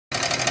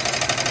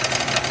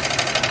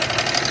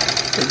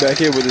Back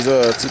here with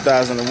this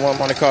 2001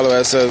 Monte Carlo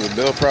SS, a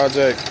build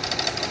project.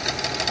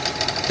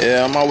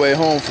 Yeah, on my way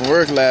home from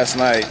work last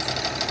night,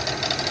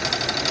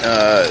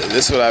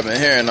 this is what I've been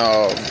hearing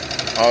all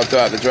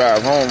throughout the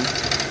drive home.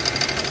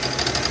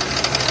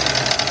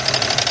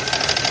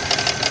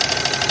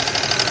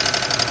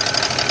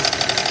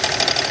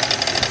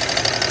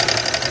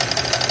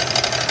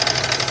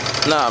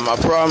 Nah, my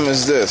problem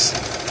is this.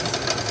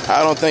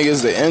 I don't think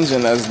it's the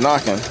engine that's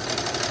knocking.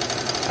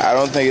 I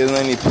don't think it's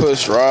any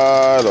push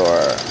rod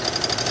or,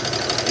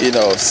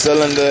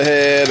 cylinder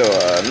head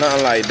or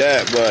nothing like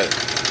that. But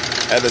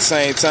at the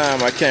same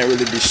time, I can't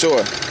really be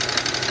sure.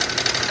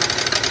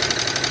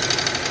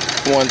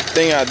 One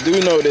thing I do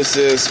notice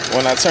is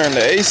when I turn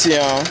the AC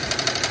on,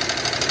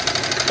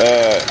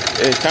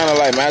 it kind of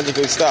like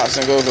magically stops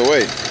and goes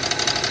away.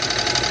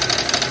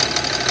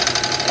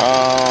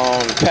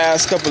 The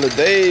past couple of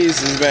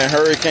days it's been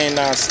hurricane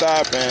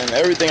non-stop, and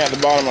everything at the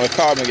bottom of the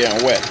car been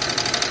getting wet.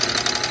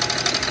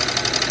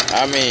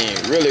 I mean,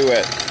 really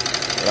wet.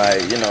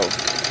 Like,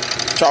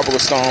 Tropical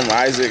Storm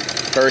Isaac,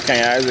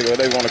 Hurricane Isaac,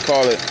 whatever you want to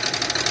call it.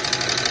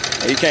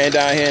 He came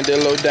down here and did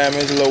a little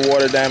damage, a little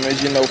water damage.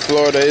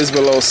 Florida is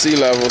below sea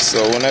level,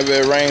 so whenever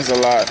it rains a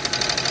lot,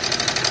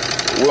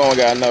 we don't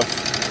got enough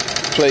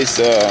place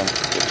to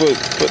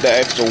put that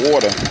extra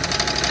water.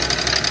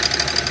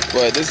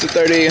 But this is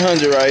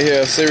 3800 right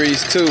here,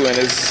 Series 2, and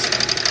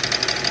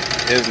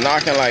it's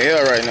knocking like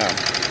hell right now.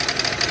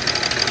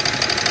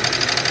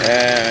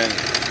 And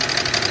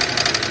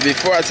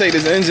before I take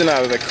this engine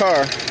out of the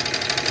car,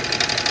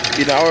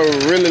 I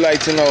would really like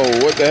to know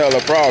what the hell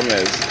the problem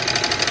is.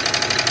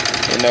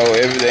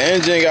 If the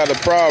engine got a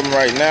problem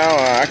right now,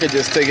 I could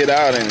just take it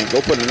out and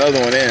go put another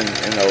one in,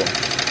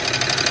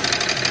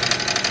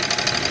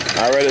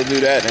 I'd rather do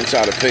that than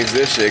try to fix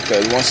this shit,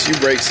 because once you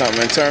break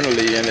something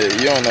internally and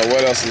you don't know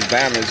what else is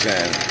damaged,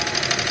 and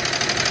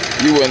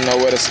you wouldn't know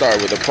where to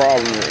start with the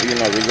problem,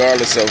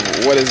 regardless of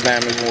what is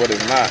damaged and what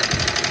is not.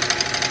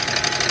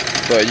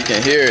 But you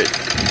can hear it.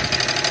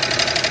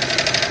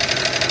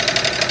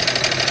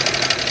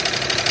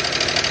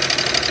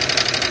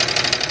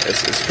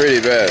 It's pretty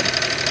bad.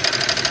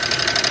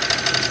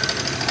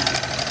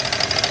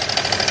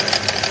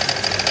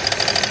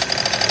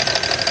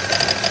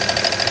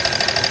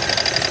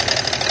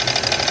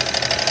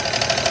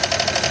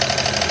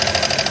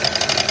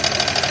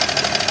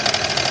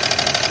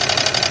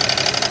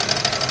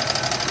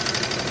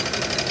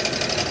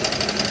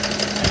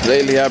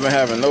 Lately, I've been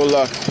having no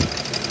luck.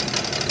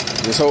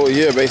 This whole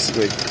year,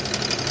 basically.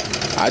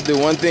 I do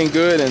one thing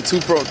good and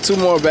two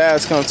more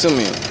bads come to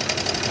me.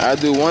 I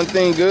do one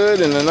thing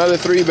good and another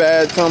 3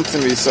 bad come to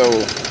me. So,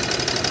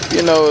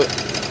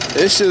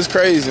 this shit's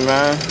crazy,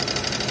 man.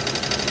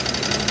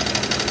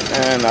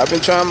 And I've been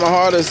trying my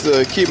hardest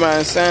to keep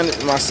my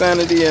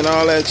sanity and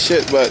all that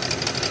shit, but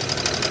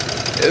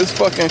this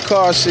fucking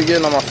car shit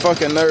getting on my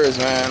fucking nerves,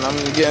 man. I'm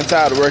getting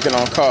tired of working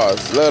on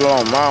cars, let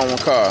alone my own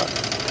car.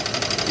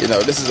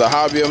 This is a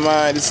hobby of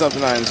mine. This is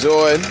something I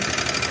enjoy.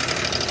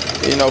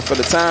 For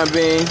the time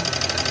being,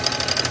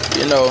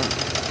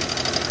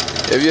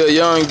 if you're a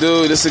young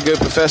dude, this is a good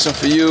profession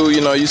for you.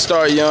 You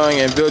start young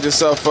and build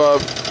yourself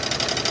up.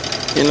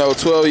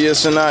 12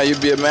 years from now, you'll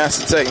be a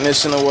master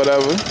technician or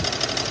whatever.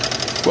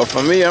 But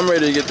for me, I'm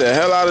ready to get the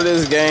hell out of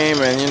this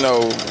game and,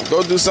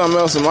 go do something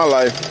else in my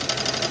life.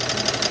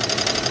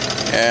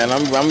 And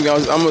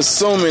I'm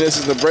assuming this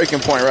is the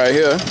breaking point right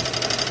here.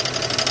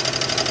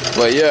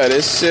 But yeah,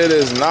 this shit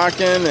is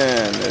knocking,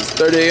 and it's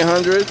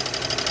 3800.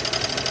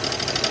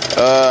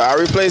 I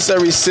replaced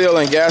every seal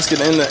and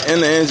gasket in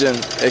the engine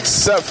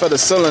except for the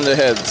cylinder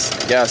heads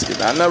gasket.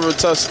 I never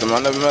touched them. I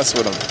never messed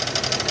with them.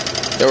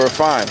 They were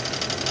fine.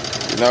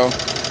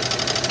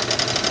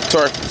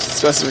 Torque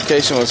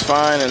specification was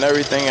fine and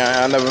everything.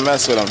 I never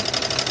messed with them.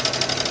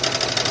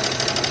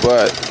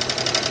 But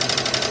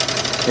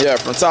yeah,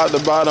 from top to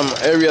bottom,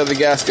 every other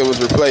gasket was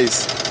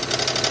replaced.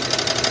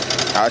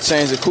 I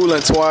changed the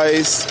coolant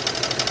twice.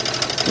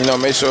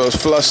 Make sure it was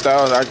flushed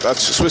out. I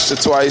switched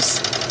it twice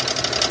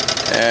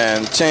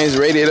and changed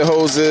radiator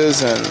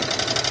hoses, and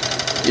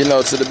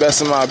to the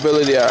best of my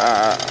ability,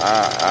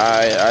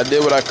 I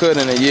did what I could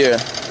in a year.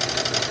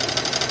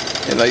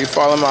 You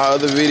follow my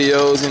other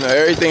videos.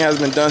 Everything has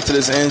been done to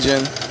this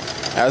engine,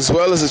 as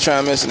well as the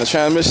transmission. The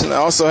transmission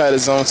also had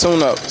its own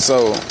tune-up.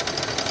 So,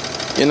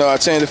 I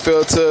changed the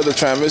filter, the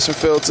transmission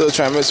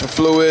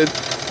fluid,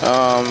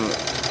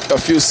 a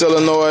few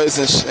solenoids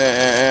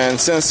and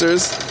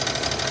sensors.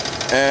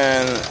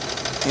 And,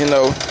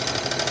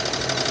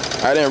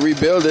 I didn't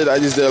rebuild it. I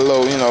just did a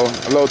little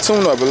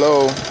tune-up, a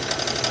little,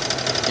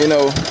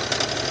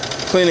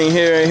 cleaning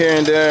here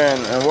and there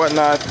and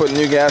whatnot, putting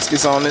new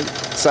gaskets on it,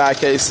 side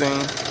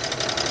casing,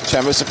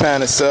 transmission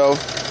pan itself.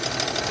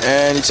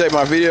 And you check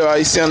my video out,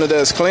 you see under there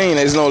it's clean.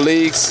 There's no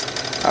leaks.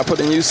 I put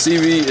the new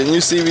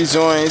CV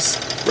joints,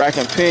 rack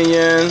and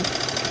pinion,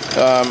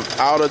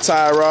 outer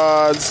tie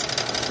rods,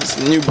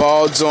 new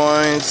ball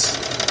joints,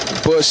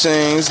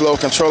 bushings, low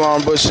control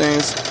arm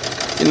bushings.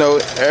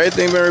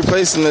 Everything been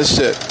replaced in this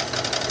shit.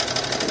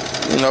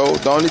 You know,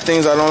 the only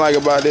things I don't like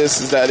about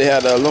this is that it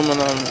had the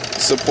aluminum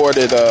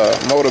supported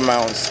motor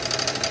mounts,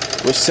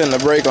 which tend to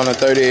break on the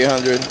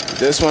 3800.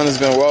 This one has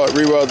been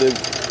re-welded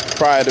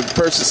prior to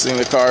purchasing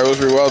the car. It was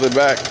re-welded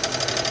back.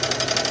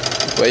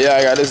 But yeah,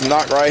 I got this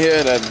knock right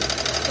here that,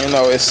 you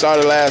know, it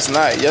started last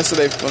night,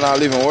 yesterday when I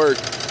was leaving work.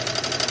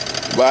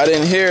 But I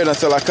didn't hear it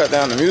until I cut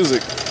down the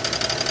music.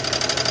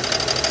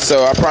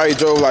 So I probably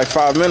drove like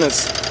 5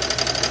 minutes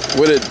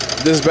with it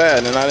this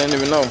bad, and I didn't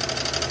even know.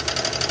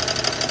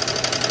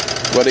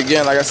 But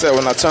again, like I said,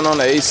 when I turn on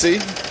the AC,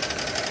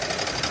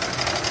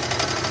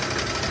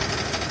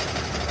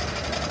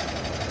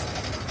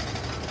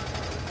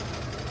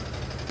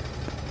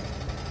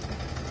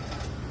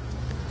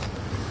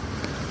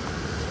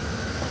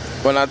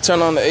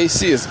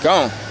 it's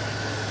gone.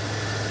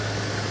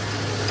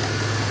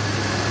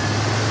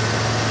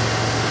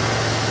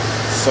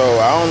 So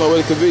I don't know what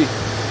it could be.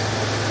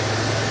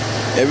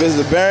 If it's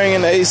the bearing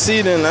in the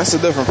AC, then that's a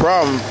different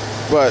problem.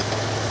 But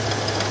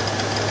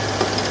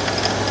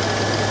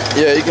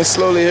yeah, you can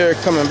slowly hear it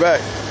coming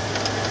back.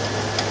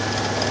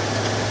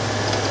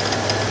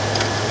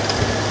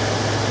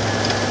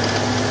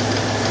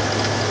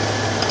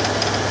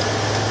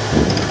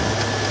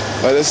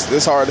 But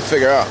it's hard to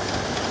figure out.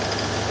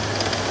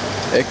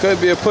 It could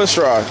be a push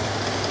rod.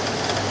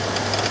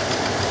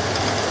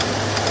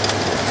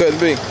 Could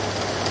be.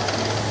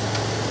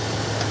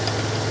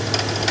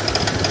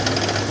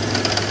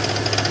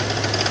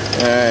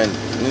 And,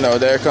 you know,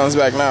 there it comes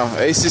back now.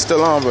 AC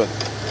still on, but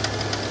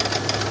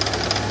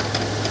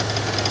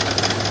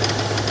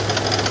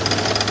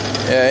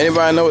yeah,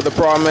 anybody know what the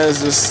problem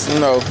is, just, you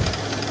know,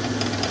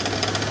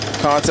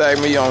 contact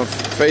me on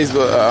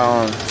Facebook,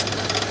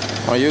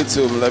 on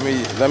YouTube. Let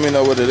me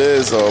know what it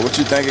is or what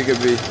you think it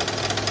could be.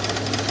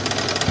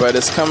 But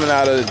it's coming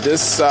out of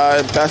this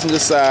side, passenger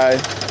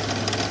side,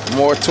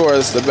 more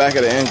towards the back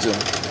of the engine.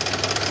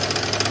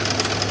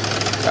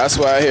 That's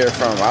where I hear it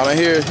from. I don't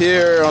hear it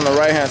here on the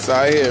right hand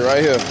side. I hear it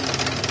right here.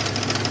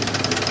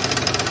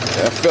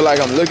 I feel like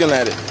I'm looking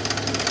at it.